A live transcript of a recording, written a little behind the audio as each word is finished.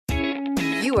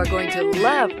You are going to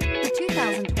love the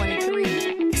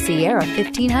 2023 Sierra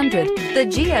 1500. The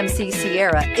GMC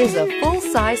Sierra is a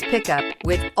full-size pickup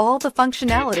with all the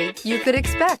functionality you could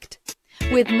expect.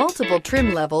 With multiple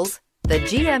trim levels, the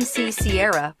GMC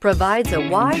Sierra provides a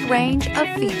wide range of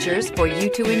features for you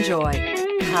to enjoy.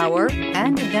 Power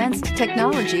and advanced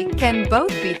technology can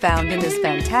both be found in this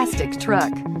fantastic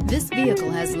truck. This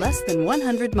vehicle has less than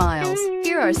 100 miles.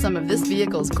 Here are some of this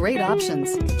vehicle's great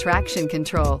options: traction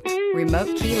control,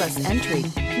 remote keyless entry,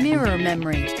 mirror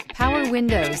memory, power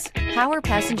windows, power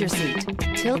passenger seat,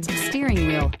 tilt steering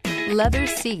wheel, leather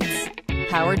seats,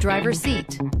 power driver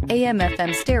seat,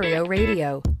 AM/FM stereo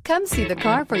radio. Come see the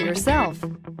car for yourself.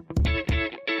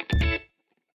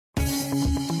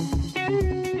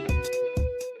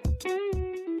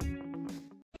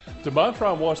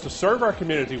 DeMontrond wants to serve our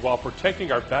community while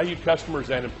protecting our valued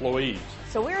customers and employees.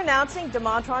 So we're announcing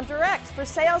DeMontrond Direct for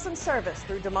sales and service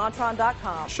through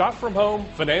DeMontrond.com. Shop from home,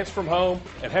 finance from home,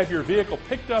 and have your vehicle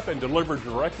picked up and delivered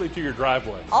directly to your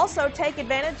driveway. Also, take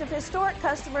advantage of historic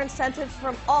customer incentives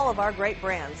from all of our great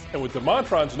brands. And with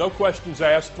DeMontrond's no questions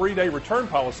asked 3-day return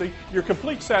policy, your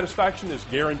complete satisfaction is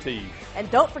guaranteed.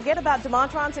 And don't forget about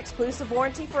DeMontrond's exclusive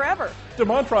warranty forever.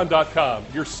 DeMontrond.com,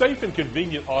 your safe and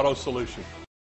convenient auto solution.